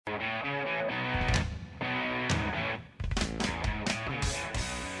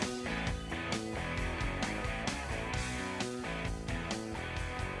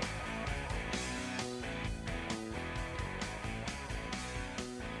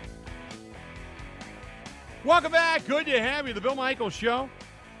Welcome back. Good to have you. The Bill Michaels Show.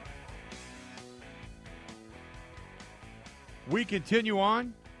 We continue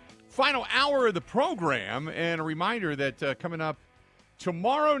on. Final hour of the program. And a reminder that coming up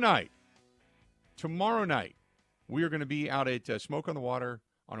tomorrow night, we are going to be out at Smoke on the Water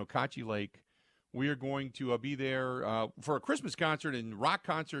on Okauchee Lake. We are going to be there for a Christmas concert and rock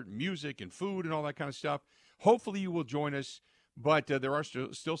concert, music and food and all that kind of stuff. Hopefully you will join us. But there are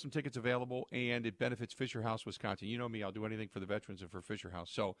still some tickets available, and it benefits Fisher House, Wisconsin. You know me. I'll do anything for the veterans and for Fisher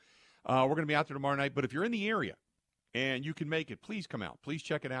House. So we're going to be out there tomorrow night. But if you're in the area and you can make it, please come out. Please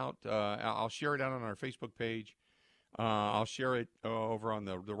check it out. I'll share it out on our Facebook page. I'll share it over on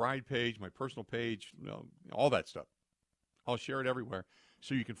the ride page, my personal page, all that stuff. I'll share it everywhere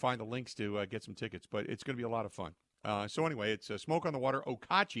so you can find the links to get some tickets. But it's going to be a lot of fun. So anyway, it's Smoke on the Water,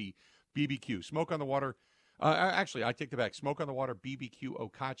 Okauchee BBQ. Smoke on the Water. Actually, I take the back. Smoke on the Water BBQ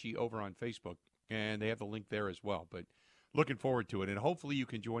Okauchee over on Facebook, and they have the link there as well. But looking forward to it, and hopefully you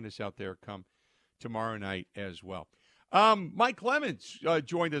can join us out there come tomorrow night as well. Mike Clemens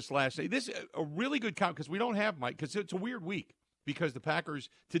joined us last night. This is a really good comment because we don't have Mike because it's a weird week because the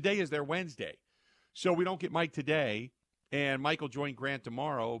Packers, today is their Wednesday. So we don't get Mike today, and Mike will join Grant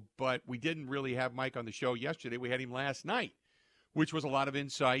tomorrow, but we didn't really have Mike on the show yesterday. We had him last night, which was a lot of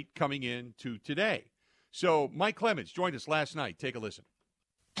insight coming into today. So Mike Clemens joined us last night. Take a listen.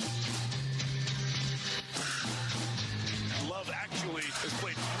 Love actually has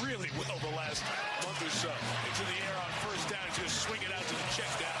played really well the last month or so. Into the air on first down. He's going to swing it out to the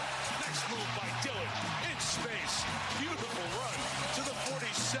check down. Next move by Dillon in space. Beautiful run to the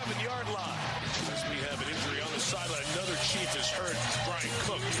 47-yard line. As we have an injury on the sideline, another Chief is hurt. Brian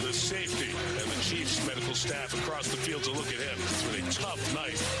Cook, the safety, and the Chiefs medical staff across the field to look at him. It's been a tough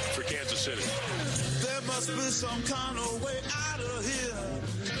night for Kansas City. There must be some kind of way out of here.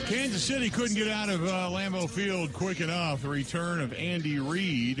 Kansas City couldn't get out of Lambeau Field quick enough. The return of Andy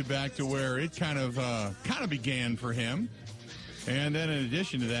Reid back to where it kind of began for him. And then in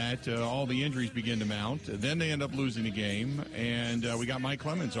addition to that, all the injuries begin to mount. Then they end up losing the game. And we got Mike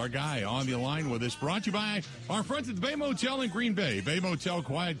Clemens, our guy, on the line with us. Brought to you by our friends at the Bay Motel in Green Bay. Bay Motel,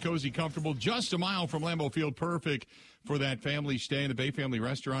 quiet, cozy, comfortable, just a mile from Lambeau Field. Perfect for that family stay in the Bay Family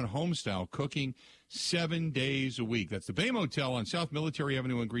Restaurant, home-style cooking 7 days a week. That's the Bay Motel on South Military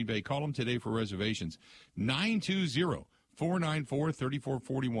Avenue in Green Bay. Call them today for reservations.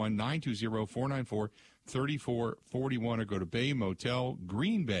 920-494-3441, 920-494-3441, or go to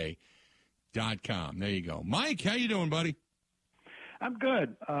baymotelgreenbay.com. There you go. Mike, how you doing, buddy? I'm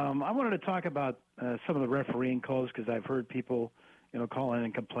good. I wanted to talk about some of the refereeing calls because I've heard people, call in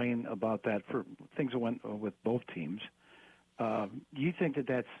and complain about that for things that went with both teams. Do you think that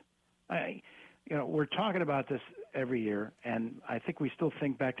that's we're talking about this every year, and I think we still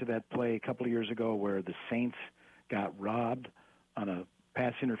think back to that play a couple of years ago where the Saints got robbed on a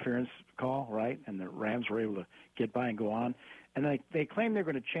pass interference call, right? And the Rams were able to get by and go on. And they claim they're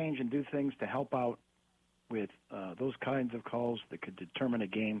going to change and do things to help out with those kinds of calls that could determine a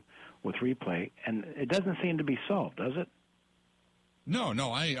game with replay. And it doesn't seem to be solved, does it? No,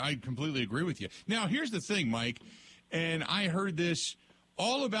 I completely agree with you. Now, here's the thing, Mike, and I heard this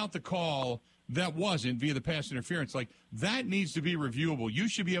all about the call that wasn't via the pass interference. Like, that needs to be reviewable. You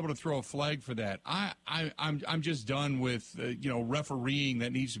should be able to throw a flag for that. I'm just done with refereeing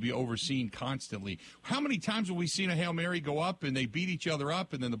that needs to be overseen constantly. How many times have we seen a Hail Mary go up and they beat each other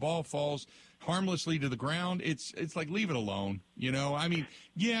up and then the ball falls harmlessly to the ground? It's like, leave it alone. I mean,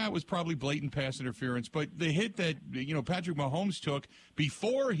 yeah, it was probably blatant pass interference, but the hit that Patrick Mahomes took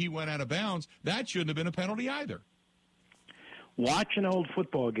before he went out of bounds, that shouldn't have been a penalty either. Watch an old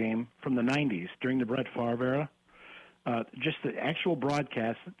football game from the 90s during the Brett Favre era, just the actual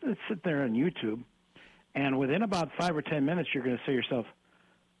broadcast. Let's sit there on YouTube, and within about 5 or 10 minutes, you're going to say to yourself,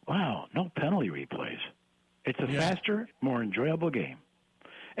 wow, no penalty replays. It's a faster, more enjoyable game.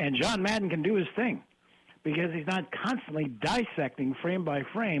 And John Madden can do his thing because he's not constantly dissecting frame by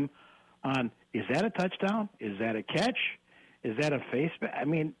frame on, is that a touchdown? Is that a catch? Is that a face? I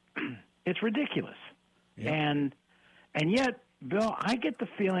mean, it's ridiculous. Yeah. And yet, Bill, I get the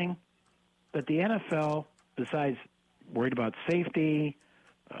feeling that the NFL, besides worried about safety,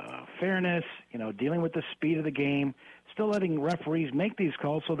 fairness, dealing with the speed of the game, still letting referees make these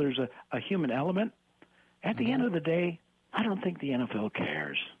calls so there's a human element. At the end of the day, I don't think the NFL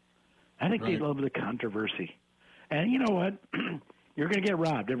cares. I think they love the controversy. And you know what? You're going to get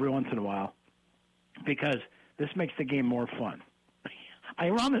robbed every once in a while because this makes the game more fun. I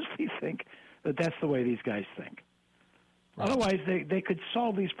honestly think that that's the way these guys think. Right. Otherwise, they could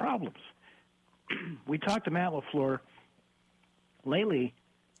solve these problems. We talked to Matt LaFleur. Lately,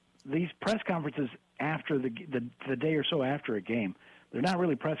 these press conferences after the day or so after a game. They're not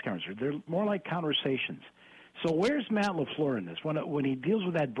really press conferences. They're more like conversations. So where's Matt LaFleur in this? When he deals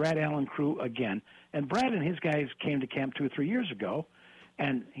with that Brad Allen crew again, and Brad and his guys came to camp 2 or 3 years ago,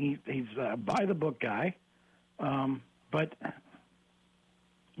 and he's a by-the-book guy, but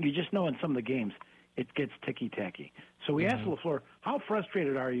you just know in some of the games it gets ticky-tacky. So we asked LaFleur, how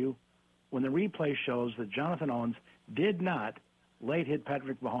frustrated are you when the replay shows that Jonathan Owens did not late hit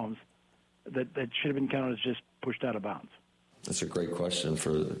Patrick Mahomes that should have been counted as just pushed out of bounds? That's a great question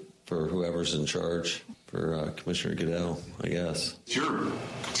for whoever's in charge, for Commissioner Goodell, I guess. It's your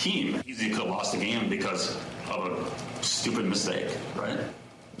team. Easy could have lost the game because of a stupid mistake, right?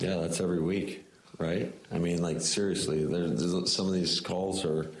 Yeah, that's every week, right? I mean, like, seriously, there's some of these calls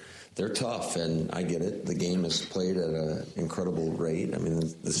they're tough, and I get it. The game is played at an incredible rate. I mean,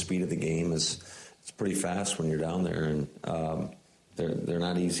 the speed of the game it's pretty fast when you're down there, and they're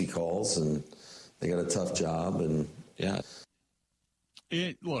not easy calls, and they got a tough job, and yeah.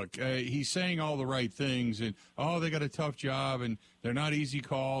 Look, he's saying all the right things, and they got a tough job, and they're not easy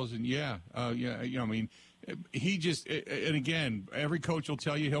calls, and I mean, he just, and again, every coach will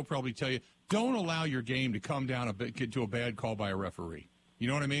tell you, he'll probably tell you, don't allow your game to come down to a bad call by a referee. You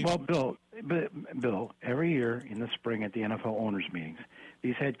know what I mean? Well, Bill, every year in the spring at the NFL owners meetings,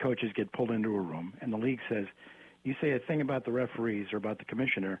 these head coaches get pulled into a room, and the league says, you say a thing about the referees or about the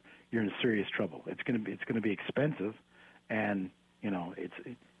commissioner, you're in serious trouble. It's going to be expensive, and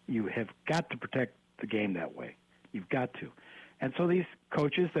you have got to protect the game that way. You've got to. And so these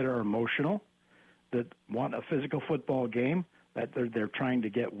coaches that are emotional, that want a physical football game, that they're trying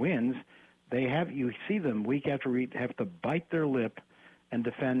to get wins, you see them week after week have to bite their lip and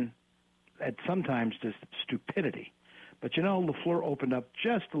defend at sometimes just stupidity. But LaFleur opened up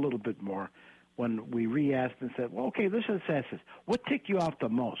just a little bit more when we re-asked and said, well, okay, this is this. What ticked you off the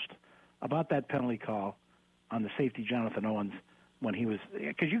most about that penalty call on the safety Jonathan Owens when he was –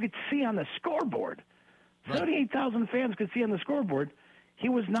 because you could see on the scoreboard, 78,000 fans could see on the scoreboard, he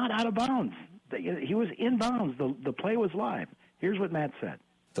was not out of bounds. He was in bounds. The play was live. Here's what Matt said.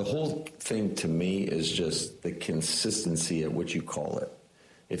 The whole thing to me is just the consistency at which you call it.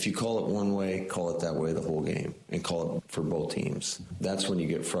 If you call it one way, call it that way the whole game, and call it for both teams. That's when you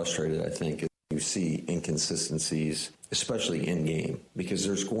get frustrated, I think. You see inconsistencies, especially in game, because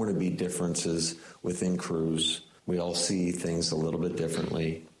there's going to be differences within crews. We all see things a little bit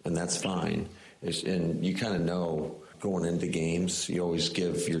differently, and that's fine. And you kind of know going into games, you always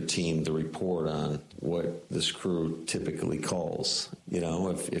give your team the report on what this crew typically calls.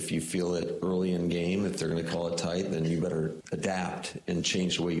 If you feel it early in game, if they're going to call it tight, then you better adapt and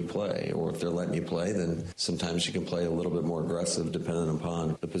change the way you play. Or if they're letting you play, then sometimes you can play a little bit more aggressive depending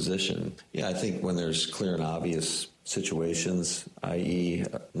upon the position. Yeah, I think when there's clear and obvious situations, i.e.,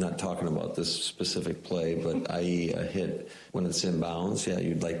 not talking about this specific play, but i.e. a hit when it's in bounds,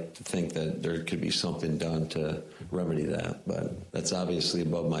 you'd like to think that there could be something done to remedy that, but that's obviously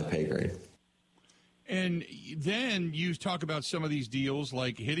above my pay grade. And then you talk about some of these deals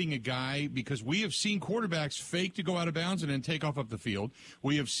like hitting a guy, because we have seen quarterbacks fake to go out of bounds and then take off up the field.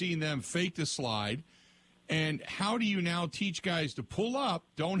 We have seen them fake to slide. And how do you now teach guys to pull up,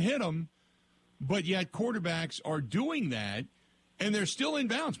 don't hit them, but yet quarterbacks are doing that, and they're still in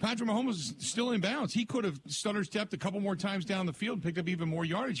bounds? Patrick Mahomes is still in bounds. He could have stutter-stepped a couple more times down the field and picked up even more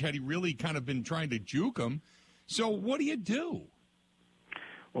yardage had he really kind of been trying to juke him. So what do you do?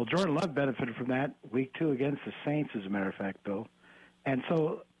 Well, Jordan Love benefited from that week 2 against the Saints, as a matter of fact, Bill. And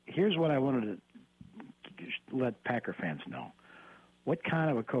so here's what I wanted to let Packer fans know. What kind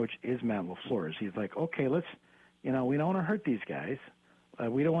of a coach is Matt LaFleur? He's like, okay, let's, we don't want to hurt these guys.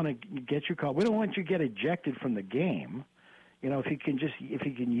 We don't want to get you called. We don't want you to get ejected from the game. If he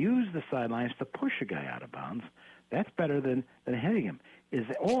can use the sidelines to push a guy out of bounds, that's better than hitting him. Is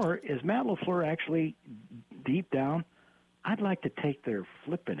Matt LaFleur actually deep down? I'd like to take their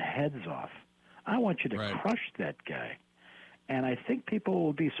flipping heads off. I want you to crush that guy. And I think people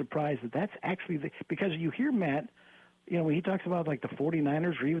will be surprised that that's actually because you hear Matt, when he talks about like the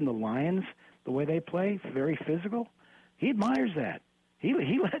 49ers or even the Lions, the way they play, very physical, he admires that. He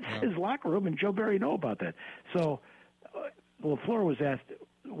lets his locker room and Joe Barry know about that. So LaFleur was asked,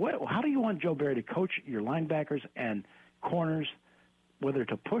 how do you want Joe Barry to coach your linebackers and corners, whether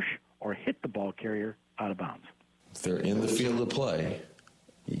to push or hit the ball carrier out of bounds? If they're in the field of play,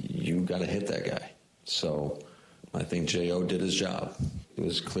 you got to hit that guy. So I think J.O. did his job. It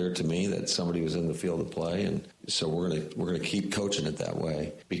was clear to me that somebody was in the field of play, and So we're gonna keep coaching it that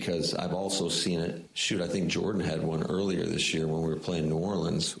way, because I've also seen it. Shoot, I think Jordan had one earlier this year when we were playing New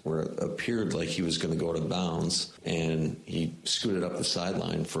Orleans, where it appeared like he was going to go out of bounds, and he scooted up the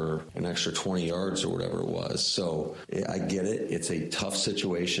sideline for an extra 20 yards or whatever it was. So I get it. It's a tough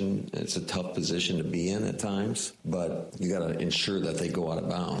situation. It's a tough position to be in at times, but you got to ensure that they go out of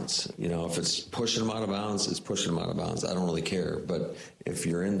bounds. You know, if it's pushing them out of bounds, it's pushing them out of bounds. I don't really care. But if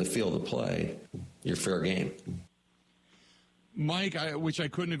you're in the field to play, you're fair game. Mike, which I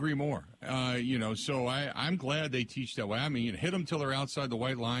couldn't agree more. So I'm glad they teach that way. I mean, hit them till they're outside the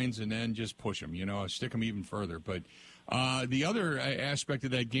white lines and then just push them, stick them even further. But the other aspect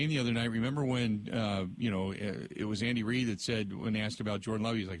of that game the other night, remember when, it was Andy Reid that said, when asked about Jordan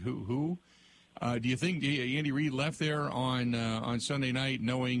Love, he's like, who? Do you think Andy Reid left there on Sunday night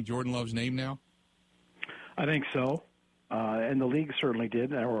knowing Jordan Love's name now? I think so. And the league certainly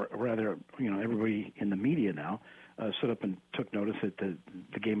did, or rather, everybody in the media now stood up and took notice that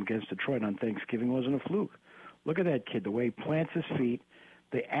the game against Detroit on Thanksgiving wasn't a fluke. Look at that kid, the way he plants his feet,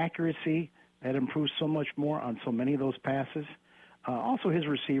 the accuracy that improves so much more on so many of those passes. Also his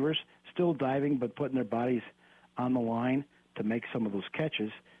receivers still diving but putting their bodies on the line to make some of those catches,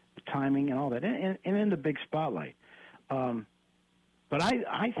 the timing and all that, and in the big spotlight. But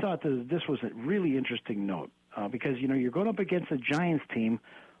I thought that this was a really interesting note. Because, you're going up against a Giants team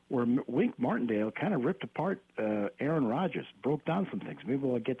where Wink Martindale kind of ripped apart Aaron Rodgers, broke down some things. Maybe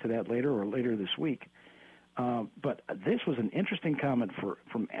we'll get to that later this week. But this was an interesting comment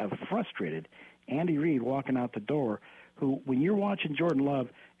from a frustrated Andy Reid walking out the door, who, when you're watching Jordan Love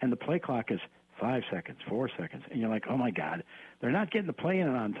and the play clock is 5 seconds, 4 seconds, and you're like, oh, my God, they're not getting the play in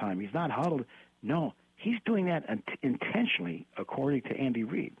on time. He's not huddled. No, he's doing that intentionally, according to Andy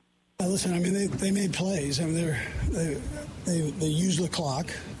Reid. Listen, I mean, they made plays. I mean, they used the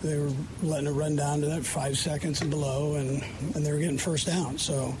clock. They were letting it run down to that 5 seconds and below, and they were getting first down.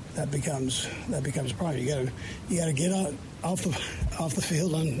 So that becomes a problem. You got to get off the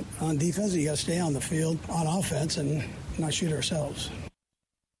field on defense. You got to stay on the field on offense and not shoot ourselves.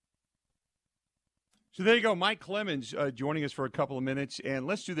 So there you go, Mike Clemens joining us for a couple of minutes, and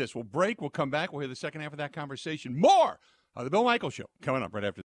let's do this. We'll break. We'll come back. We'll hear the second half of that conversation. More of the Bill Michaels Show coming up right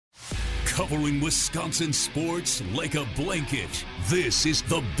after. Covering Wisconsin sports like a blanket, this is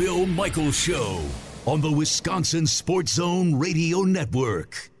the Bill Michaels Show on the Wisconsin Sports Zone Radio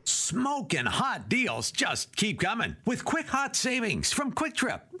Network. Smoking hot deals just keep coming with quick hot savings from Quick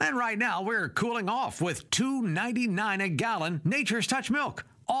Trip. And right now we're cooling off with $2.99 a gallon Nature's Touch milk.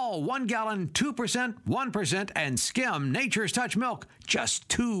 All 1 gallon, 2%, 1%, and skim Nature's Touch milk, just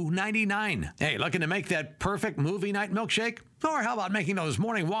 $2.99. Hey, looking to make that perfect movie night milkshake? Or how about making those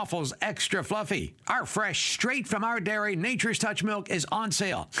morning waffles extra fluffy? Our fresh, straight from our dairy Nature's Touch milk is on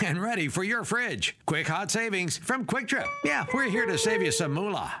sale and ready for your fridge. Quick hot savings from Quick Trip. Yeah, we're here to save you some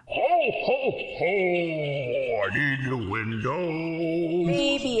moolah. Ho, ho, ho, I need new windows.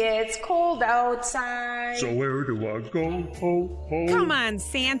 Baby, it's cold outside. So where do I go? Ho, ho. Come on,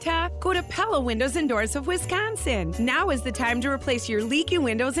 Santa. Go to Pella Windows and Doors of Wisconsin. Now is the time to replace your leaky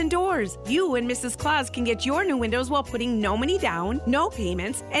windows and doors. You and Mrs. Claus can get your new windows while putting no money down, no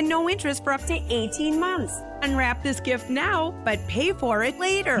payments, and no interest for up to 18 months. Unwrap this gift now, but pay for it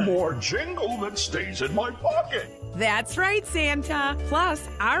later. More jingle that stays in my pocket. That's right, Santa. Plus,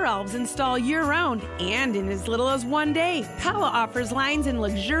 our elves install year-round and in as little as 1 day. Pella offers lines in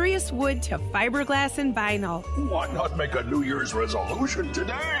luxurious wood to fiberglass and vinyl. Why not make a New Year's resolution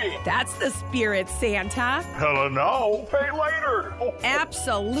today? That's the spirit, Santa. Pella now, pay later.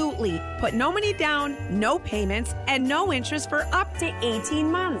 Absolutely. Put no money down, no payments, and no interest for up to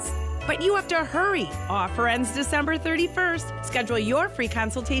 18 months. But you have to hurry. Offer ends December 31st. Schedule your free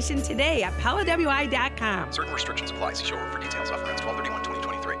consultation today at PellaWI.com. Certain restrictions apply. See showroom for details. Offer ends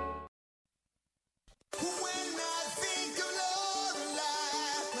 12/31/2023.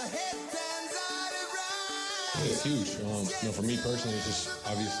 It's huge. For me personally, it's just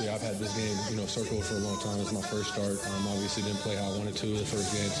obviously I've had this game, circled for a long time. It's my first start. Obviously didn't play how I wanted to the first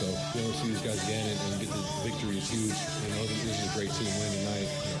game, so see these guys again and get the victory is huge. This is a great team win tonight.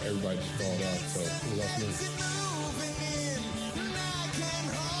 Everybody just balled out, so it was awesome.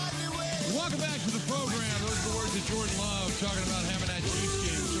 Welcome back to the program. Those are the words of Jordan Love talking about having that Chiefs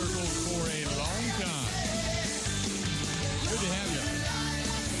game circled for a long time. Good to have you.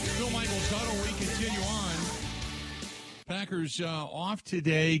 Bill Michaels Huddle, we continue on. Packers off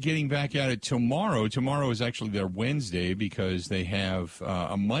today, getting back at it tomorrow. Tomorrow is actually their Wednesday because they have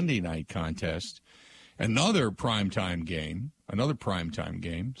a Monday night contest, another primetime game.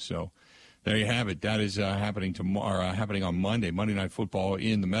 So There you have it. That is happening tomorrow. Happening on Monday Night Football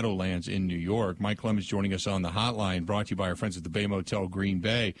in the Meadowlands in New York. Mike Clemens joining us on the hotline, brought to you by our friends at the Bay Motel Green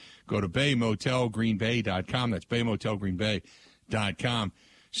Bay. Go to baymotelgreenbay.com. That's baymotelgreenbay.com.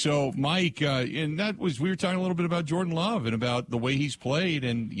 So, Mike, and we were talking a little bit about Jordan Love and about the way he's played,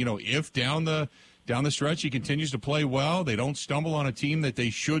 and if down the stretch he continues to play well, they don't stumble on a team that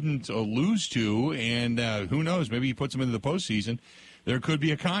they shouldn't lose to, and who knows, maybe he puts them into the postseason. There could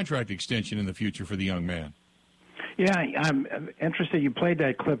be a contract extension in the future for the young man. Yeah, I'm interested you played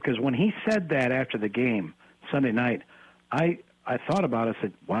that clip because when he said that after the game Sunday night, I thought about it. I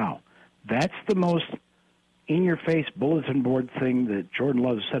said, wow, that's the most in-your-face bulletin board thing that Jordan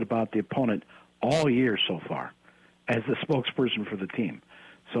Love said about the opponent all year so far as the spokesperson for the team.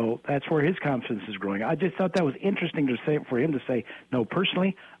 So that's where his confidence is growing. I just thought that was interesting to say for him to say, no,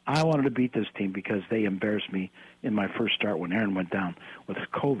 personally, I wanted to beat this team because they embarrassed me in my first start when Aaron went down with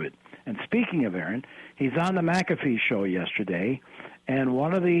COVID. And speaking of Aaron, he's on the McAfee show yesterday, and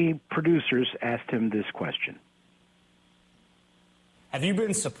one of the producers asked him this question. Have you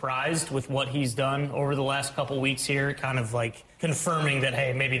been surprised with what he's done over the last couple weeks here, kind of like confirming that,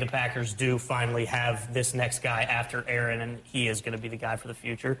 hey, maybe the Packers do finally have this next guy after Aaron and he is going to be the guy for the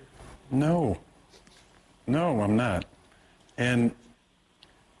future? No, I'm not. And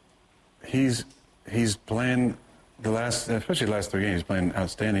he's playing especially the last 3 games, he's playing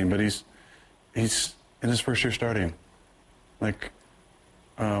outstanding, but he's in his first year starting. Like,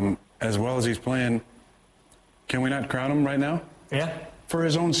 as well as he's playing, can we not crown him right now? Yeah. For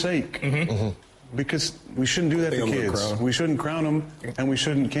his own sake. Mm-hmm. Because we shouldn't do that to kids. We shouldn't crown him, and we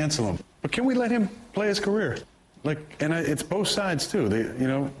shouldn't cancel him. But can we let him play his career? It's both sides,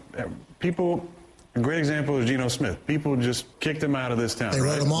 too. People, a great example is Geno Smith. People just kicked him out of this town. They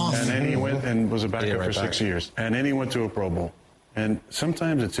wrote him off. And then he went and was a backup for 6 years. And then he went to a Pro Bowl. And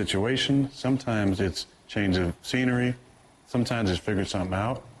sometimes it's situation. Sometimes it's change of scenery. Sometimes it's figure something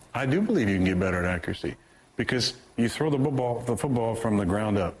out. I do believe you can get better at accuracy because you throw the football from the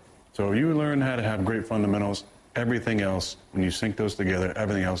ground up. So you learn how to have great fundamentals. Everything else, when you sync those together,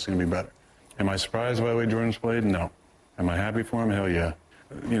 everything else is going to be better. Am I surprised by the way Jordan's played? No. Am I happy for him? Hell yeah.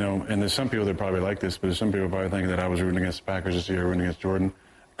 And there's some people that probably like this, but there's some people probably thinking that I was rooting against the Packers this year, rooting against Jordan.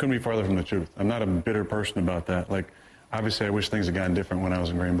 Couldn't be farther from the truth. I'm not a bitter person about that. Obviously, I wish things had gotten different when I was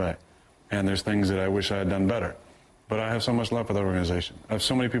in Green Bay. And there's things that I wish I had done better. But I have so much love for the organization. I have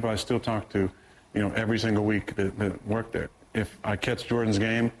so many people I still talk to, every single week that work there. If I catch Jordan's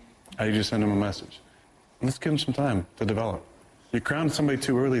game, I just send him a message. Let's give him some time to develop. You crown somebody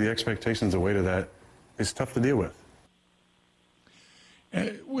too early, the expectations, the weight of that is tough to deal with.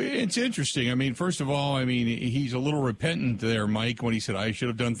 It's interesting. First of all, he's a little repentant there, Mike, when he said, I should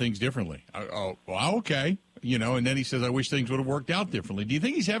have done things differently. Well, okay. And then he says, I wish things would have worked out differently. Do you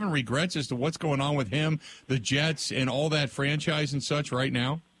think he's having regrets as to what's going on with him, the Jets, and all that franchise and such right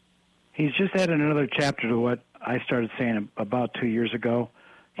now? He's just added another chapter to what I started saying about 2 years ago.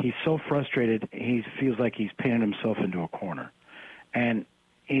 He's so frustrated, he feels like he's painted himself into a corner. And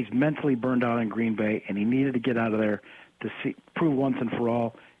he's mentally burned out in Green Bay, and he needed to get out of there to prove once and for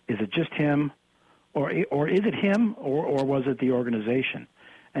all, is it just him, or is it him, or was it the organization?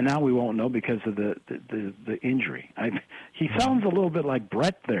 And now we won't know because of the injury. He sounds a little bit like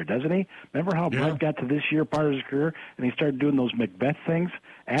Brett there, doesn't he? Remember how Brett got to this year part of his career, and he started doing those Macbeth things,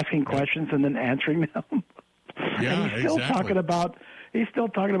 asking questions and then answering them? Yeah, and he's still talking about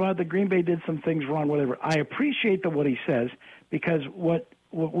that Green Bay did some things wrong, whatever. I appreciate what he says because what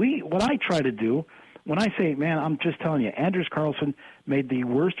I try to do when I say, man, I'm just telling you, Anders Carlson made the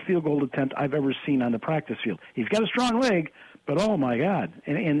worst field goal attempt I've ever seen on the practice field. He's got a strong leg, but oh my God,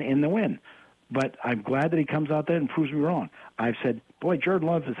 in the win. But I'm glad that he comes out there and proves me wrong. I've said, boy, Jordan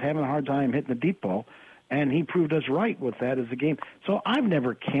Love is having a hard time hitting the deep ball, and he proved us right with that as a game. So I've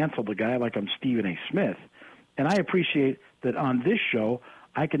never canceled a guy like I'm Stephen A. Smith, and I appreciate that on this show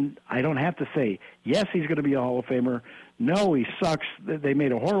I don't have to say, yes, he's going to be a Hall of Famer. No, he sucks. They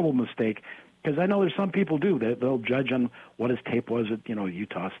made a horrible mistake. Because I know there's some people they'll judge on what his tape was at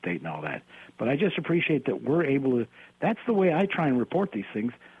Utah State and all that. But I just appreciate that we're able to. That's the way I try and report these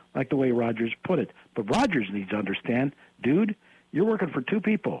things, like the way Rodgers put it. But Rodgers needs to understand, dude, you're working for two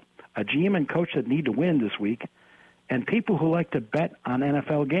people: a GM and coach that need to win this week, and people who like to bet on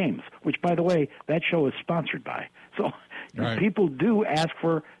NFL games. Which, by the way, that show is sponsored by. So people do ask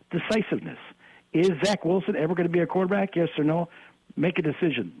for decisiveness. Is Zach Wilson ever going to be a quarterback? Yes or no? Make a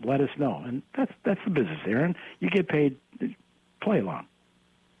decision. Let us know. And that's the business, Aaron. You get paid. Play along.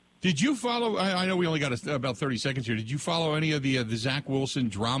 Did you follow? I know we only got about 30 seconds here. Did you follow any of the Zach Wilson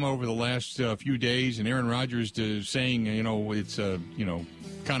drama over the last few days? And Aaron Rodgers saying, it's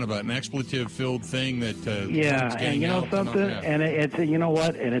kind of an expletive-filled thing that. Yeah, and you know something, and it's you know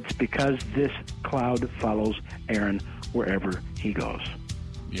what, and it's because this cloud follows Aaron wherever he goes.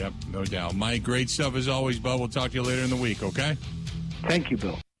 Yep, no doubt. Mike, great stuff as always, bud. We'll talk to you later in the week. Okay. Thank you,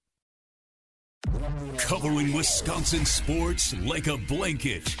 Bill. Covering Wisconsin sports like a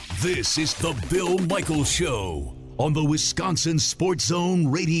blanket. This is the Bill Michaels Show on the Wisconsin Sports Zone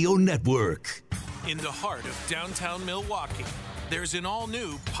Radio Network. In the heart of downtown Milwaukee, there's an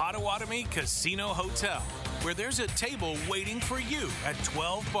all-new Potawatomi Casino Hotel, where there's a table waiting for you at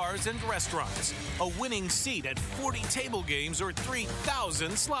 12 bars and restaurants, a winning seat at 40 table games or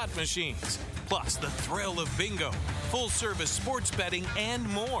 3,000 slot machines, plus the thrill of bingo, full-service sports betting, and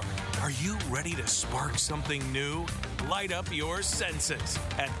more. Are you ready to spark something new? Light up your senses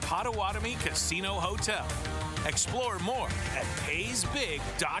at Potawatomi Casino Hotel. Explore more at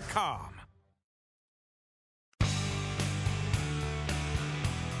paysbig.com.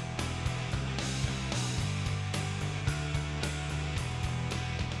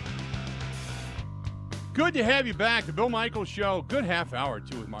 Good to have you back. The Bill Michaels Show. Good half hour,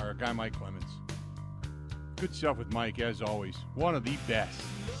 too, with my guy, Mike Clemens. Good stuff with Mike, as always. One of the best.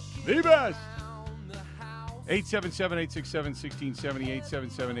 The best! 877-867-1670,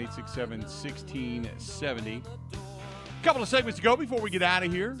 877-867-1670. Couple of segments to go before we get out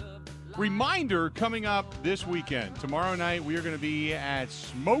of here. Reminder coming up this weekend. Tomorrow night, we are going to be at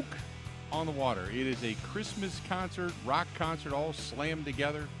Smoke on the Water. It is a Christmas concert, rock concert, all slammed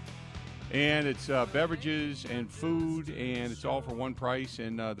together. And it's beverages and food, and it's all for one price,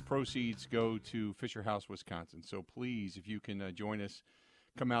 and the proceeds go to Fisher House, Wisconsin. So please, if you can join us,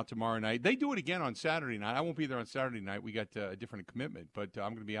 come out tomorrow night. They do it again on Saturday night. I won't be there on Saturday night. We got a different commitment, but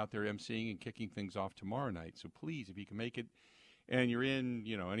I'm going to be out there emceeing and kicking things off tomorrow night. So please, if you can make it, and you're in,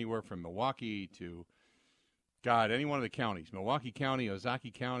 anywhere from Milwaukee to, any one of the counties, Milwaukee County,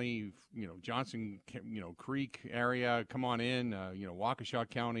 Ozaukee County, Johnson, Creek area, come on in, Waukesha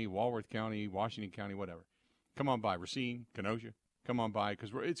County, Walworth County, Washington County, whatever. Come on by. Racine, Kenosha, come on by,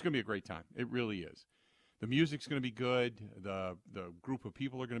 because it's going to be a great time. It really is. The music's going to be good. The group of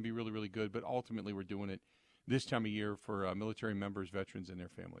people are going to be really, really good, but ultimately we're doing it this time of year for military members, veterans, and their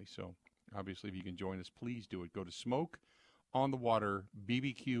families. So obviously, if you can join us, please do it. Go to Smoke on the Water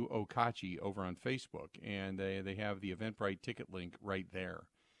BBQ Okachi over on Facebook, and they have the Eventbrite ticket link right there,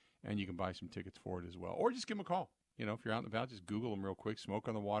 and you can buy some tickets for it as well, or just give them a call. If you're out and about, just Google them real quick, Smoke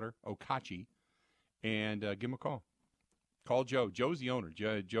on the Water Okachi, and give them a call. Call Joe. Joe's the owner.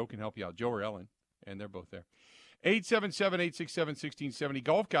 Joe can help you out. Joe or Ellen, and they're both there. 877-867-1670.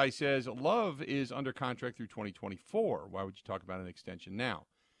 Golf Guy says, Love is under contract through 2024. Why would you talk about an extension now?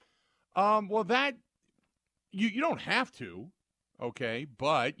 Well, that... You don't have to, okay,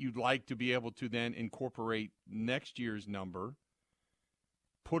 but you'd like to be able to then incorporate next year's number,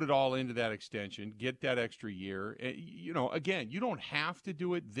 put it all into that extension, get that extra year. Again, you don't have to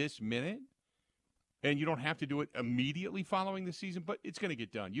do it this minute, and you don't have to do it immediately following the season, but it's going to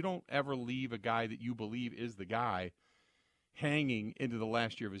get done. You don't ever leave a guy that you believe is the guy hanging into the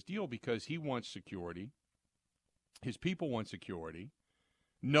last year of his deal, because he wants security. His people want security.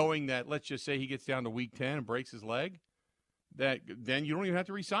 Knowing that, let's just say he gets down to week 10 and breaks his leg, that then you don't even have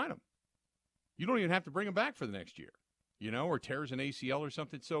to re-sign him. You don't even have to bring him back for the next year, or tears an ACL or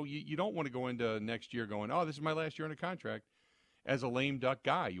something. So you don't want to go into next year going, this is my last year under contract as a lame duck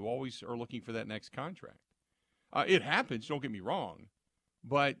guy. You always are looking for that next contract. It happens, don't get me wrong,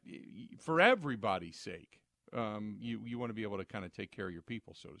 but for everybody's sake, you want to be able to kind of take care of your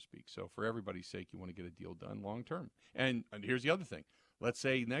people, so to speak. So for everybody's sake, you want to get a deal done long term. And here's the other thing. Let's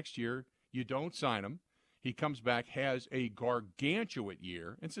say next year you don't sign him. He comes back, has a gargantuan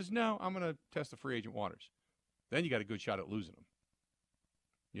year, and says, no, I'm going to test the free agent waters. Then you got a good shot at losing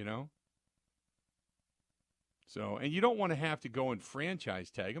him. So, and you don't want to have to go and franchise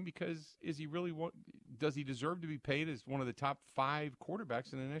tag him, because does he deserve to be paid as one of the top 5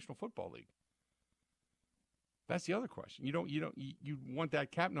 quarterbacks in the National Football League? That's the other question. You want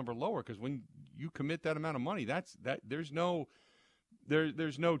that cap number lower, because when you commit that amount of money, there's no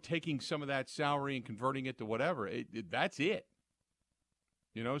taking some of that salary and converting it to whatever. That's it.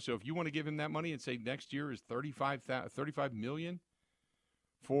 So if you want to give him that money and say next year is $35 million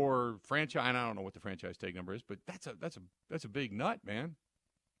for franchise, and I don't know what the franchise tag number is, but that's a big nut, man.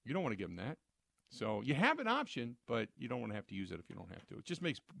 You don't want to give him that. So you have an option, but you don't want to have to use it if you don't have to. It just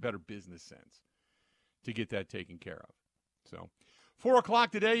makes better business sense to get that taken care of. So 4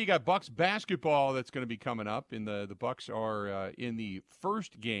 o'clock today, you got Bucks basketball that's going to be coming up. The Bucks are in the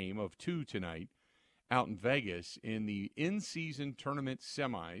first game of 2 tonight out in Vegas in the in-season tournament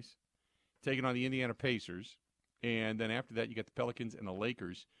semis, taking on the Indiana Pacers. And then after that, you got the Pelicans and the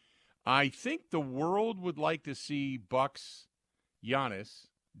Lakers. I think the world would like to see Bucks, Giannis,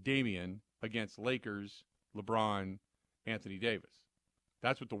 Damian against Lakers, LeBron, Anthony Davis.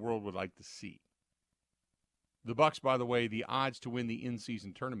 That's what the world would like to see. The Bucks, by the way, the odds to win the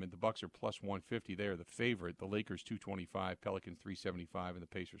in-season tournament, the Bucks are plus 150. They are the favorite. The Lakers 225, Pelicans 375, and the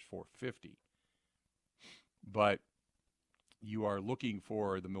Pacers 450. But you are looking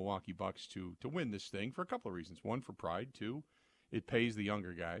for the Milwaukee Bucks to win this thing for a couple of reasons. One, for pride. Two, it pays the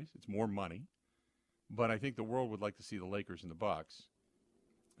younger guys. It's more money. But I think the world would like to see the Lakers and the Bucks.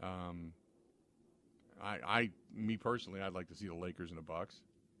 Me personally, I'd like to see the Lakers and the Bucks,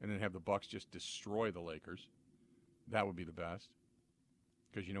 and then have the Bucks just destroy the Lakers. That would be the best,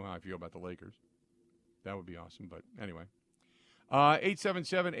 because you know how I feel about the Lakers. That would be awesome. But anyway,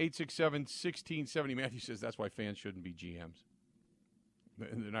 877-867-1670. Matthew says that's why fans shouldn't be GMs.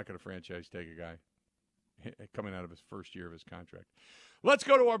 They're not going to franchise tag a guy coming out of his first year of his contract. Let's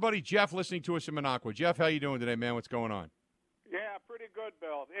go to our buddy Jeff listening to us in Minocqua. Jeff, how you doing today, man? What's going on? Yeah, pretty good,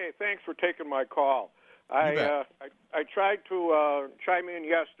 Bill. Hey, thanks for taking my call. I tried to chime in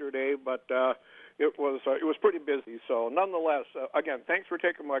yesterday, but it was pretty busy. So nonetheless, again, thanks for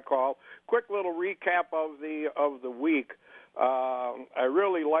taking my call. Quick little recap of the week. I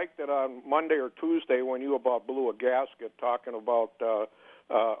really liked it on Monday or Tuesday when you blew a gasket talking about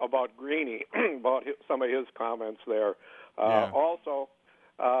Greeny, about some of his comments there. Also,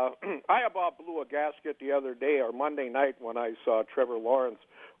 I about blew a gasket the other day or Monday night when I saw Trevor Lawrence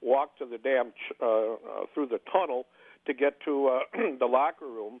walk to the through the tunnel to get to the locker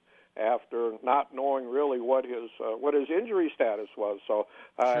room after not knowing really what his injury status was. So,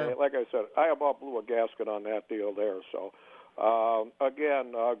 like I said, I about blew a gasket on that deal there. So,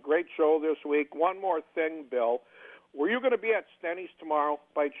 again, great show this week. One more thing, Bill. Were you going to be at Stenny's tomorrow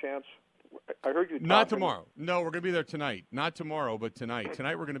by chance? I heard you talking. Not tomorrow. No, we're going to be there tonight. Not tomorrow, but tonight.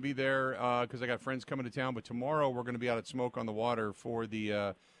 Tonight we're going to be there because I got friends coming to town. But tomorrow we're going to be out at Smoke on the Water for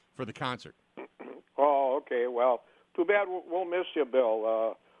the concert. Oh, okay. Well, too bad we'll miss you,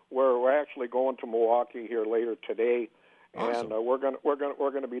 Bill. We're actually going to Milwaukee here later today, awesome. And we're going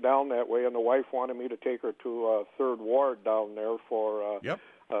to be down that way. And the wife wanted me to take her to Third Ward down there for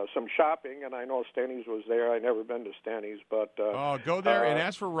some shopping, and I know Stenny's was there. I've never been to Stenny's, but go there and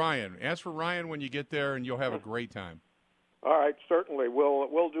ask for Ryan. Ask for Ryan when you get there, and you'll have a great time. All right, certainly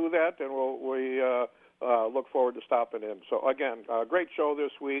we'll do that, and we look forward to stopping in. So again, great show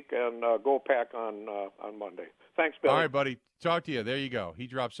this week, and go Pack on Monday. Thanks, Bill. All right, buddy. Talk to you. There you go. He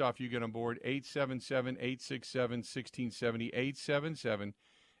drops off. You get on board. 877-867-1670.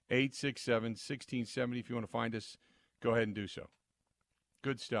 877-867-1670. If you want to find us, go ahead and do so.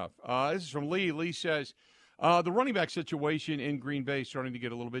 Good stuff. This is from Lee. Lee says, the running back situation in Green Bay is starting to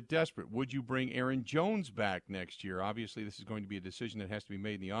get a little bit desperate. Would you bring Aaron Jones back next year? Obviously, this is going to be a decision that has to be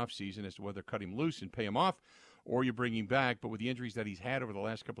made in the offseason as to whether cut him loose and pay him off or you bring him back. But with the injuries that he's had over the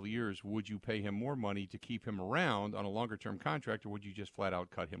last couple of years, would you pay him more money to keep him around on a longer-term contract, or would you just flat-out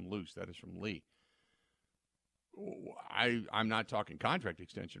cut him loose? That is from Lee. I'm not talking contract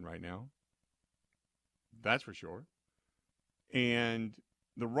extension right now. That's for sure. And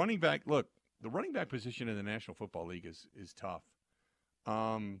the running back, look, the running back position in the National Football League is tough.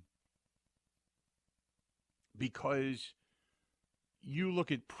 Because you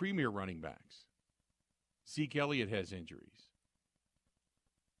look at premier running backs. Zeke Elliott has injuries.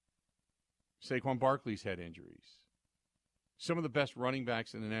 Saquon Barkley's had injuries. Some of the best running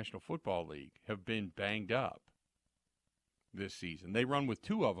backs in the National Football League have been banged up this season. They run with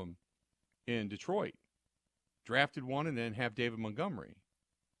two of them in Detroit. Drafted one and then have David Montgomery.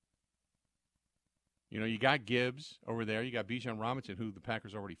 You know, you got Gibbs over there. You got Bijan Robinson, who the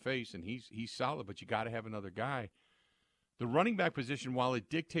Packers already faced, and he's solid, but you got to have another guy. The running back position, while it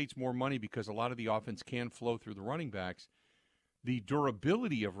dictates more money because a lot of the offense can flow through the running backs, the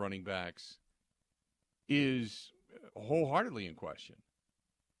durability of running backs is wholeheartedly in question.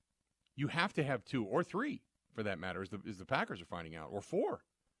 You have to have two or three, for that matter, as the Packers are finding out, or four.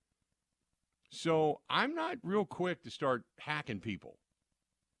 So I'm not real quick to start hacking people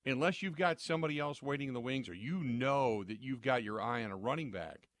unless you've got somebody else waiting in the wings, or you know that you've got your eye on a running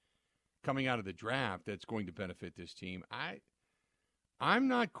back coming out of the draft that's going to benefit this team. I'm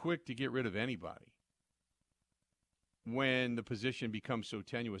not quick to get rid of anybody when the position becomes so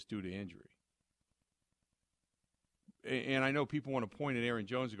tenuous due to injury. And I know people want to point at Aaron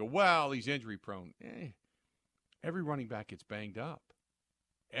Jones and go, well, he's injury prone. every running back gets banged up.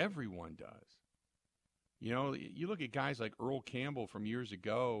 Everyone does. You know, you look at guys like Earl Campbell from years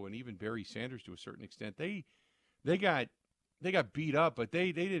ago, and even Barry Sanders to a certain extent. They got beat up, but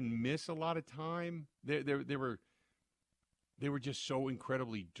they didn't miss a lot of time. They were just so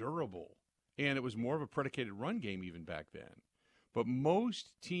incredibly durable, and it was more of a predicated run game even back then. But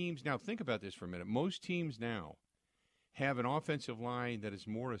most teams now, think about this for a minute. Most teams now have an offensive line that is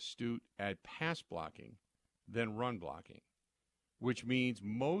more astute at pass blocking than run blocking, which means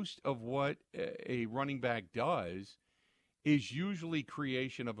most of what a running back does is usually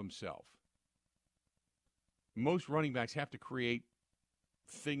creation of himself. Most running backs have to create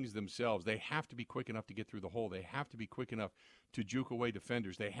things themselves. They have to be quick enough to get through the hole. They have to be quick enough to juke away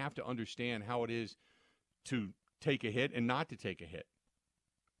defenders. They have to understand how it is to take a hit and not to take a hit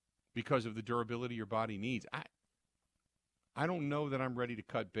because of the durability your body needs. I don't know that I'm ready to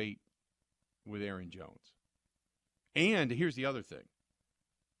cut bait with Aaron Jones. And here's the other thing.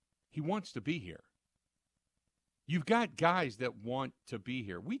 He wants to be here. You've got guys that want to be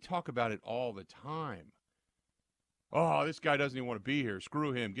here. We talk about it all the time. Oh, this guy doesn't even want to be here.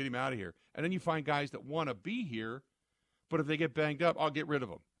 Screw him. Get him out of here. And then you find guys that want to be here, but if they get banged up, I'll get rid of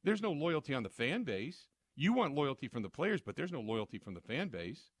them. There's no loyalty on the fan base. You want loyalty from the players, but there's no loyalty from the fan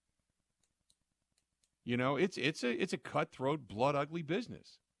base. You know, it's a cutthroat, blood ugly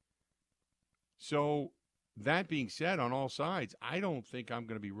business. So that being said, on all sides, I don't think I'm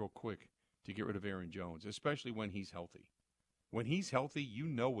going to be real quick to get rid of Aaron Jones, especially when he's healthy. When he's healthy, you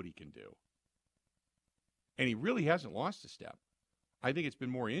know what he can do. And he really hasn't lost a step. I think it's been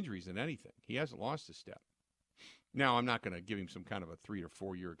more injuries than anything. He hasn't lost a step. Now, I'm not going to give him some kind of a 3 or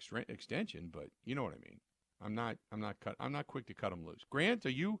 4 year extension, but you know what I mean. I'm not quick to cut him loose. Grant,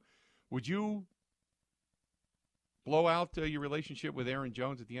 would you blow out your relationship with Aaron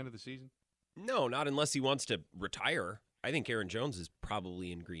Jones at the end of the season? No, not unless he wants to retire. I think Aaron Jones is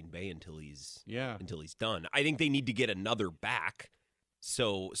probably in Green Bay until he's done. I think they need to get another back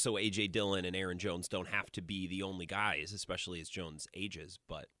so A.J. Dillon and Aaron Jones don't have to be the only guys, especially as Jones ages.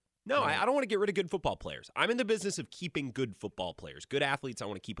 But no, I don't want to get rid of good football players. I'm in the business of keeping good football players. Good athletes, I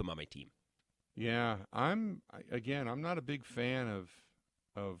want to keep them on my team. Yeah, I'm not a big fan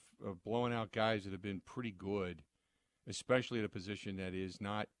of blowing out guys that have been pretty good, especially at a position that is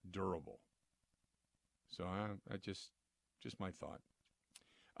not durable. So I just my thought.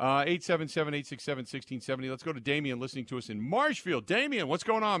 877-867-1670. Let's go to Damian listening to us in Marshfield. Damian, what's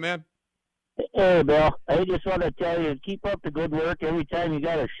going on, man? Hey, Bill. I just want to tell you, keep up the good work. Every time you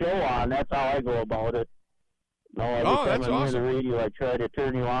got a show on, that's how I go about it. Every time I'm on the radio, I try to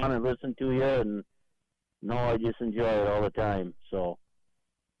turn you on and listen to you, and I just enjoy it all the time. So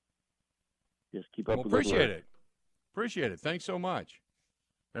just keep up the good work. Appreciate it. Appreciate it. Thanks so much.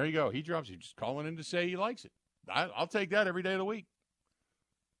 There you go. He drops you. Just calling in to say he likes it. I'll take that every day of the week.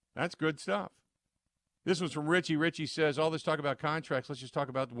 That's good stuff. This was from Richie. Richie says, all this talk about contracts, let's just talk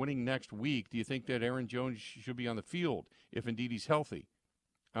about winning next week. Do you think that Aaron Jones should be on the field if indeed he's healthy?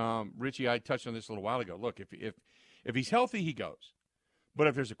 Richie, I touched on this a little while ago. Look, if he's healthy, he goes. But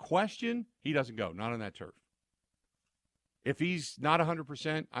if there's a question, he doesn't go. Not on that turf. If he's not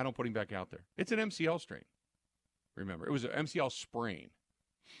 100%, I don't put him back out there. It's an MCL strain. Remember, it was an MCL sprain.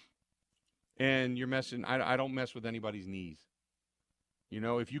 And you're messing, I don't mess with anybody's knees. You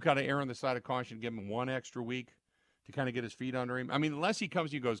know, if you kind of err on the side of caution, give him one extra week to kind of get his feet under him. I mean, unless he comes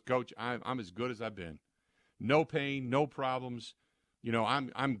to you and goes, Coach, I'm as good as I've been. No pain, no problems. You know,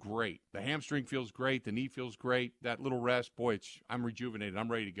 I'm great. The hamstring feels great. The knee feels great. That little rest, boy, I'm rejuvenated.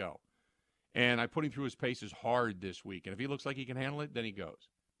 I'm ready to go. And I put him through his paces hard this week. And if he looks like he can handle it, then he goes.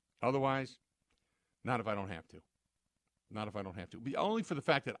 Otherwise, not if I don't have to. Not if I don't have to. Only for the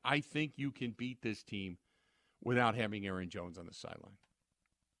fact that I think you can beat this team without having Aaron Jones on the sideline.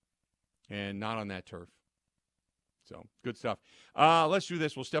 And not on that turf. So, good stuff. Let's do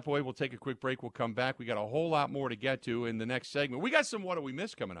this. We'll step away. We'll take a quick break. We'll come back. We got a whole lot more to get to in the next segment. We got some What Do We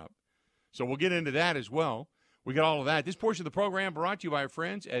Miss coming up. So, we'll get into that as well. We got all of that. This portion of the program brought to you by our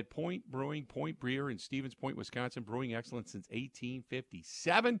friends at Point Brewing, Point Beer in Stevens Point, Wisconsin. Brewing excellence since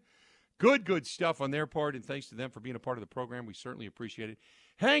 1857. Good stuff on their part, and thanks to them for being a part of the program. We certainly appreciate it.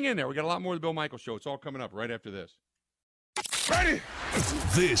 Hang in there. We got a lot more of the Bill Michaels Show. It's all coming up right after this. Ready?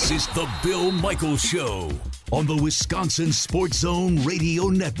 This is the Bill Michaels Show on the Wisconsin Sports Zone Radio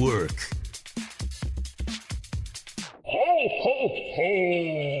Network. Ho, ho,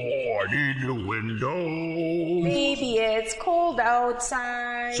 ho! I need a window. Maybe it's cold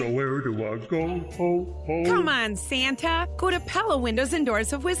outside. So where do I go? Ho, ho. Come on, Santa. Go to Pella Windows and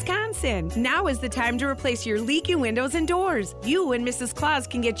Doors of Wisconsin. Now is the time to replace your leaky windows and doors. You and Mrs. Claus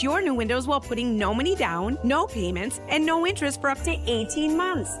can get your new windows while putting no money down, no payments, and no interest for up to 18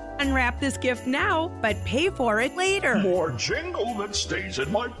 months. Unwrap this gift now, but pay for it later. More jingle that stays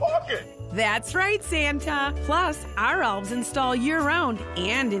in my pocket. That's right, Santa. Plus, our elves install year-round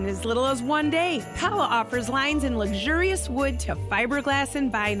and in as little as 1 day. Pella offers lines in luxurious wood to fiberglass and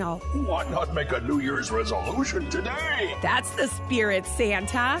vinyl. Why not make a New Year's resolution today? That's the spirit,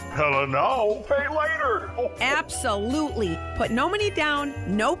 Santa. Pella now, pay later. Absolutely. Put no money down,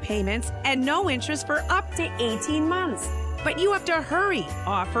 no payments, and no interest for up to 18 months. But you have to hurry.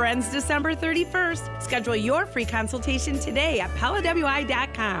 Offer ends December 31st. Schedule your free consultation today at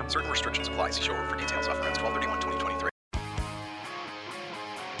PellaWI.com. Certain restrictions apply. See showroom for details. Offer ends 12/31/2023.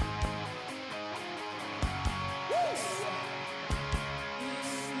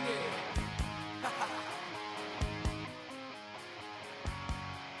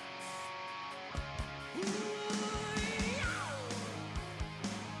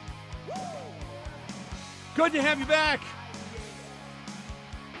 Good to have you back.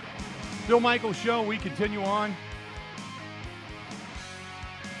 Bill Michaels Show, we continue on.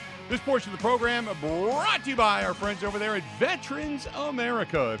 This portion of the program brought to you by our friends over there at Veterans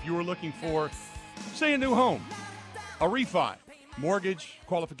America. If you were looking for, say, a new home, a refi, mortgage,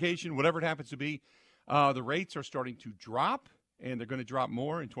 qualification, whatever it happens to be, the rates are starting to drop, and they're going to drop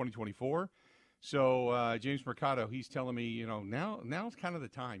more in 2024. So James Mercado, he's telling me, now's kind of the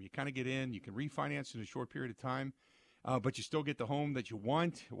time. You kind of get in, you can refinance in a short period of time. But you still get the home that you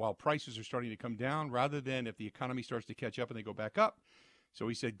want while prices are starting to come down, rather than if the economy starts to catch up and they go back up. So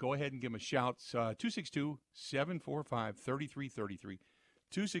he said, go ahead and give him a shout. 262-745-3333.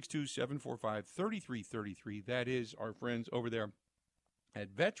 262-745-3333. That is our friends over there at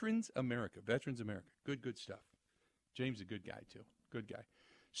Veterans America. Veterans America. Good stuff. James is a good guy, too. Good guy.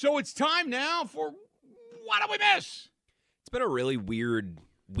 So it's time now for What Did We Miss? It's been a really weird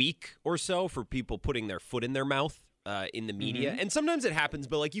week or so for people putting their foot in their mouth. In the media. Mm-hmm. And sometimes it happens,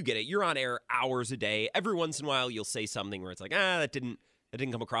 but like you get it. You're on air hours a day. Every once in a while you'll say something where it's like, that didn't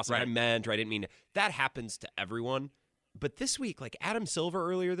come across like I meant, or I didn't mean to. That happens to everyone. But this week, like Adam Silver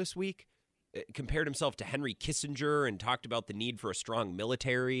earlier this week compared himself to Henry Kissinger and talked about the need for a strong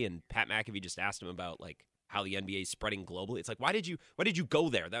military, and Pat McAfee just asked him about like how the NBA is spreading globally. It's like, why did you go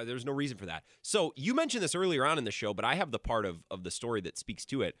there? There's no reason for that. So you mentioned this earlier on in the show, but I have the part of the story that speaks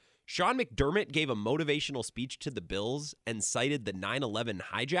to it. Sean McDermott gave a motivational speech to the Bills and cited the 9/11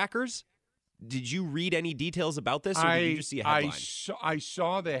 hijackers. Did you read any details about this, or did you just see a headline? I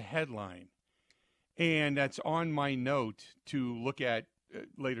saw the headline, and that's on my note to look at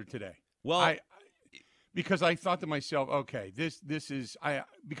later today. Well, because I thought to myself, okay, this is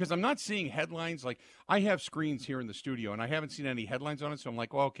because I'm not seeing headlines. Like, I have screens here in the studio, and I haven't seen any headlines on it, so I'm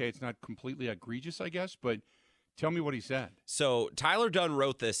like, well, okay, it's not completely egregious, I guess, but tell me what he said. So Tyler Dunn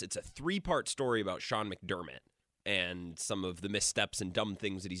wrote this. It's a 3-part story about Sean McDermott and some of the missteps and dumb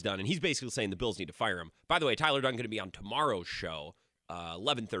things that he's done. And he's basically saying the Bills need to fire him. By the way, Tyler Dunn going to be on tomorrow's show,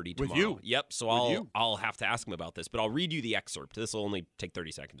 11:30 tomorrow. With you? Yep. So I'll have to ask him about this, but I'll read you the excerpt. This will only take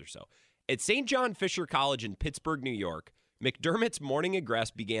 30 seconds or so. At St. John Fisher College in Pittsburgh, New York, McDermott's morning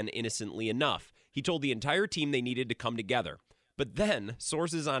address began innocently enough. He told the entire team they needed to come together. But then,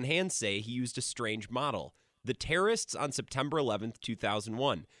 sources on hand say he used a strange model. The terrorists on September 11th,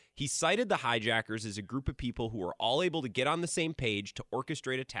 2001. He cited the hijackers as a group of people who were all able to get on the same page to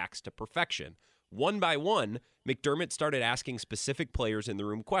orchestrate attacks to perfection. One by one, McDermott started asking specific players in the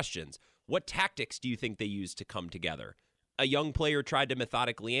room questions. What tactics do you think they used to come together? A young player tried to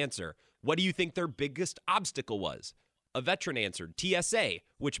methodically answer. What do you think their biggest obstacle was? A veteran answered, TSA,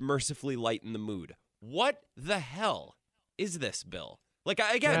 which mercifully lightened the mood. What the hell is this, Bill? Like,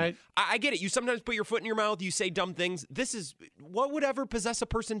 again, I get it. You sometimes put your foot in your mouth. You say dumb things. This is, what would ever possess a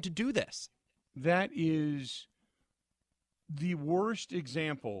person to do this? That is the worst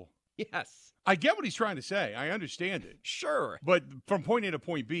example. Yes. I get what he's trying to say. I understand it. Sure. But from point A to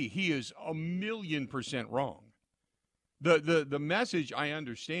point B, he is 1,000,000% wrong. The message I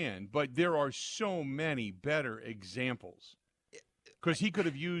understand, but there are so many better examples. Because he could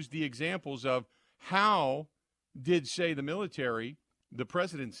have used the examples of how did, say, the military, the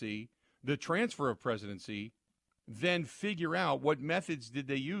presidency, the transfer of presidency, then figure out what methods did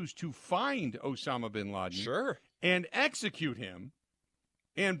they use to find Osama bin Laden sure. and execute him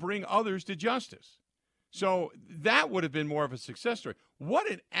and bring others to justice. So that would have been more of a success story.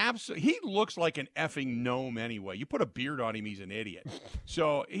 What an absolute – he looks like an effing gnome anyway. You put a beard on him, he's an idiot.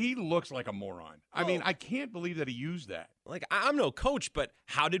 So he looks like a moron. I mean, I can't believe that he used that. Like, I'm no coach, but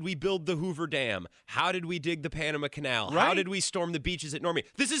how did we build the Hoover Dam? How did we dig the Panama Canal? Right? How did we storm the beaches at Normandie?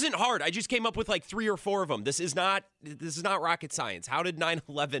 This isn't hard. I just came up with like 3 or 4 of them. This is not rocket science. How did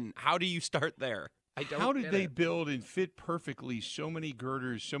 9/11 – how do you start there? How did they build and fit perfectly so many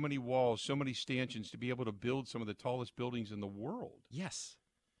girders, so many walls, so many stanchions to be able to build some of the tallest buildings in the world? Yes.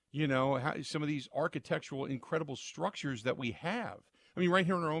 You know, some of these architectural incredible structures that we have. I mean, right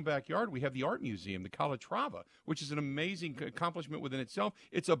here in our own backyard, we have the Art Museum, the Calatrava, which is an amazing accomplishment within itself.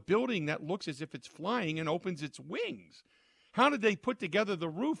 It's a building that looks as if it's flying and opens its wings. How did they put together the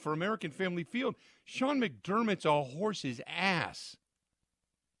roof for American Family Field? Sean McDermott's a horse's ass.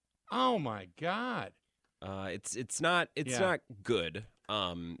 Oh my God! It's not good.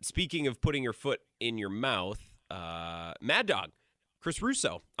 Speaking of putting your foot in your mouth, Mad Dog, Chris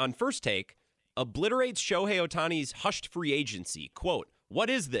Russo on First Take obliterates Shohei Ohtani's hushed free agency. Quote: "What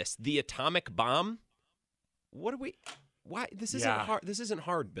is this? The atomic bomb? What are we? Why this isn't hard? This isn't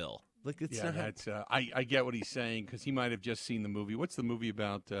hard, Bill. Like it's not." That's, I get what he's saying because he might have just seen the movie. What's the movie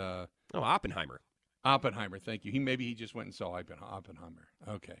about? Oppenheimer. Oppenheimer, thank you. Maybe he just went and saw Oppenheimer.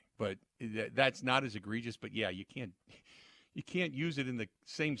 Okay, but that's not as egregious. But yeah, you can't use it in the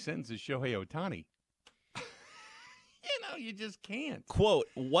same sentence as Shohei Ohtani. You just can't. Quote: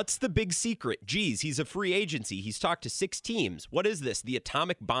 "What's the big secret? Geez, he's a free agency. He's talked to 6 teams. What is this? The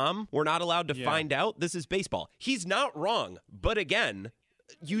atomic bomb? We're not allowed to find out. This is baseball." He's not wrong, but again.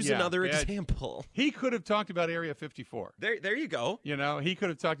 Use another example. He could have talked about Area 54. There you go. You know, he could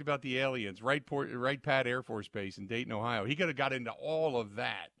have talked about the aliens, Wright Pat Air Force Base in Dayton, Ohio. He could have got into all of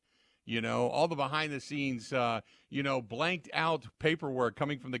that. You know, all the behind-the-scenes, blanked out paperwork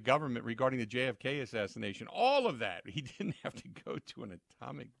coming from the government regarding the JFK assassination. All of that. He didn't have to go to an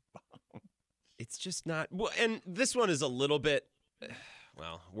atomic bomb. It's just not. Well, and this one is a little bit.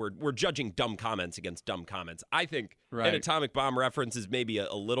 Well, we're judging dumb comments against dumb comments. I think an atomic bomb reference is maybe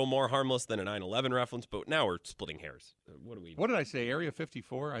a little more harmless than a 9/11 reference, but now we're splitting hairs. What did I say? Area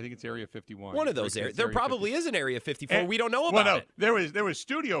 54? I think it's Area 51. One of those areas. There probably is an Area 54. We don't know about it. There was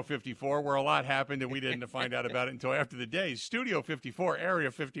Studio 54 where a lot happened and we didn't find out about it until after the day. Studio 54, Area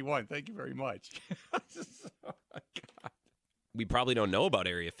 51. Thank you very much. Oh, my God. We probably don't know about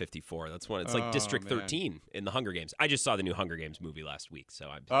Area 54. That's one. It's like District 13 in the Hunger Games. I just saw the new Hunger Games movie last week,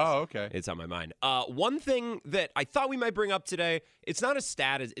 so okay. It's on my mind. One thing that I thought we might bring up today, it's not a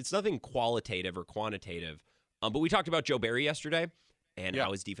stat, it's nothing qualitative or quantitative, but we talked about Joe Barry yesterday and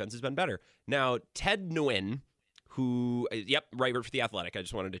how his defense has been better. Now, Ted Nguyen, who, writer for The Athletic, I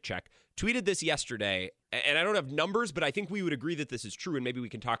just wanted to check, tweeted this yesterday, and I don't have numbers, but I think we would agree that this is true, and maybe we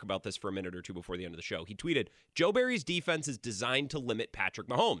can talk about this for a minute or two before the end of the show. He tweeted, "Joe Barry's defense is designed to limit Patrick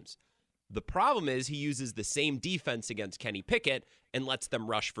Mahomes. The problem is he uses the same defense against Kenny Pickett and lets them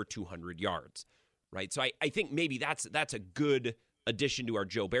rush for 200 yards." Right? So I think maybe that's a good addition to our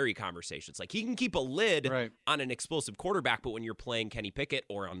Joe Barry conversations. Like, he can keep a lid on an explosive quarterback, but when you're playing Kenny Pickett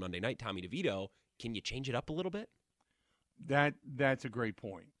or on Monday night, Tommy DeVito, can you change it up a little bit? That's a great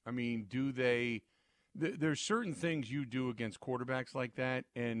point. I mean, there's certain things you do against quarterbacks like that,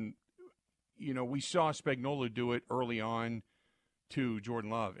 and we saw Spagnuolo do it early on to Jordan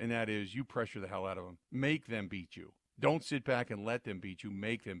Love, and that is you pressure the hell out of them, make them beat you. Don't sit back and let them beat you.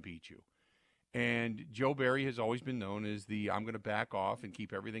 Make them beat you. And Joe Barry has always been known as I'm going to back off and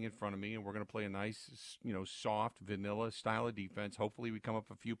keep everything in front of me, and we're going to play a nice, soft, vanilla style of defense. Hopefully we come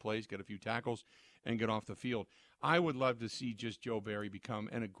up a few plays, get a few tackles, and get off the field. I would love to see just Joe Barry become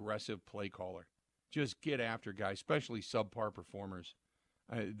an aggressive play caller. Just get after guys, especially subpar performers.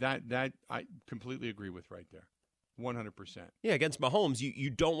 That I completely agree with right there. 100%. Yeah, against Mahomes, you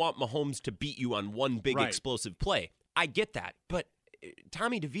don't want Mahomes to beat you on one big explosive play. I get that, but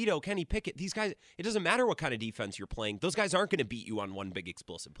Tommy DeVito, Kenny Pickett, these guys, it doesn't matter what kind of defense you're playing. Those guys aren't going to beat you on one big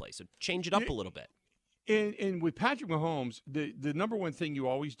explosive play, so change it up a little bit. And with Patrick Mahomes, the number one thing you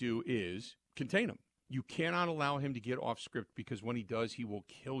always do is contain him. You cannot allow him to get off script because when he does, he will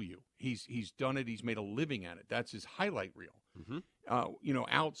kill you. He's done it. He's made a living at it. That's his highlight reel. Mm-hmm.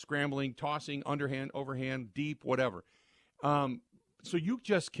 Out, scrambling, tossing, underhand, overhand, deep, whatever. So you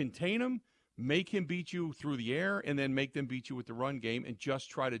just contain him, make him beat you through the air, and then make them beat you with the run game, and just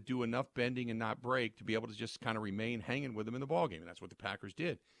try to do enough bending and not break to be able to just kind of remain hanging with them in the ballgame. And that's what the Packers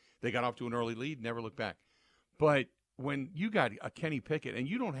did. They got off to an early lead, never looked back. But when you got a Kenny Pickett and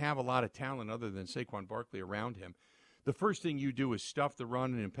you don't have a lot of talent other than Saquon Barkley around him, the first thing you do is stuff the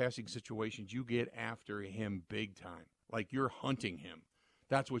run, and in passing situations, you get after him big time. Like you're hunting him.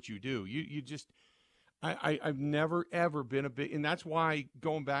 That's what you do. You just I've never, ever been a big – and that's why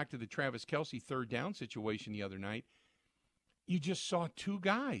going back to the Travis Kelce third down situation the other night, you just saw two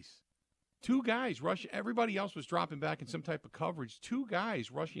guys rush. Everybody else was dropping back in some type of coverage. Two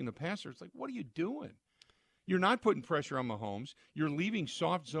guys rushing the passer. It's like, what are you doing? You're not putting pressure on Mahomes. You're leaving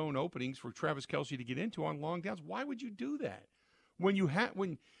soft zone openings for Travis Kelce to get into on long downs. Why would you do that?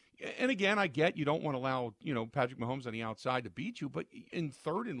 And again, I get you don't want to allow, Patrick Mahomes on the outside to beat you, but in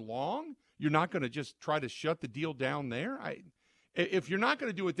third and long, you're not going to just try to shut the deal down there. If you're not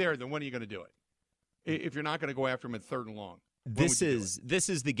going to do it there, then when are you going to do it? If you're not going to go after him at third and long. This is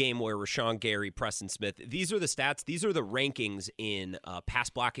the game where Rashawn Gary, Preston Smith, these are the stats, these are the rankings in pass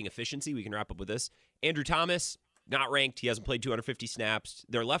blocking efficiency. We can wrap up with this. Andrew Thomas, not ranked. He hasn't played 250 snaps.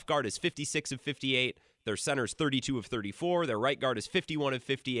 Their left guard is 56 of 58. Their center is 32 of 34. Their right guard is 51 of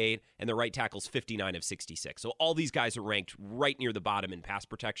 58. And their right tackle is 59 of 66. So all these guys are ranked right near the bottom in pass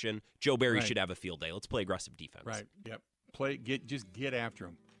protection. Joe Barry should have a field day. Let's play aggressive defense. Right, yep. Just get after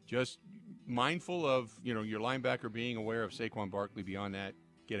him. Just mindful of, your linebacker being aware of Saquon Barkley. Beyond that,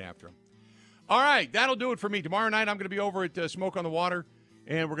 get after him. All right, that'll do it for me. Tomorrow night I'm going to be over at Smoke on the Water,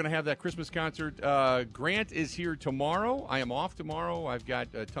 and we're going to have that Christmas concert. Grant is here tomorrow. I am off tomorrow. I've got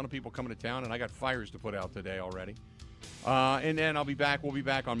a ton of people coming to town, and I got fires to put out today already. And then I'll be back. We'll be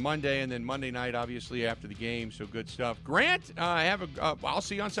back on Monday, and then Monday night, obviously, after the game. So good stuff. Grant, I'll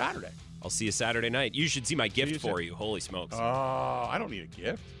see you on Saturday. I'll see you Saturday night. You should see my gift for you. Holy smokes. I don't need a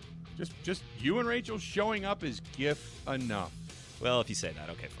gift. Just you and Rachel showing up is gift enough. Well, if you say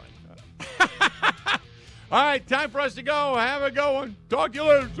that, okay, fine. All right, time for us to go. Have a good one. Talk to you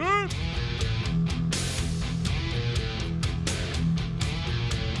later. See you.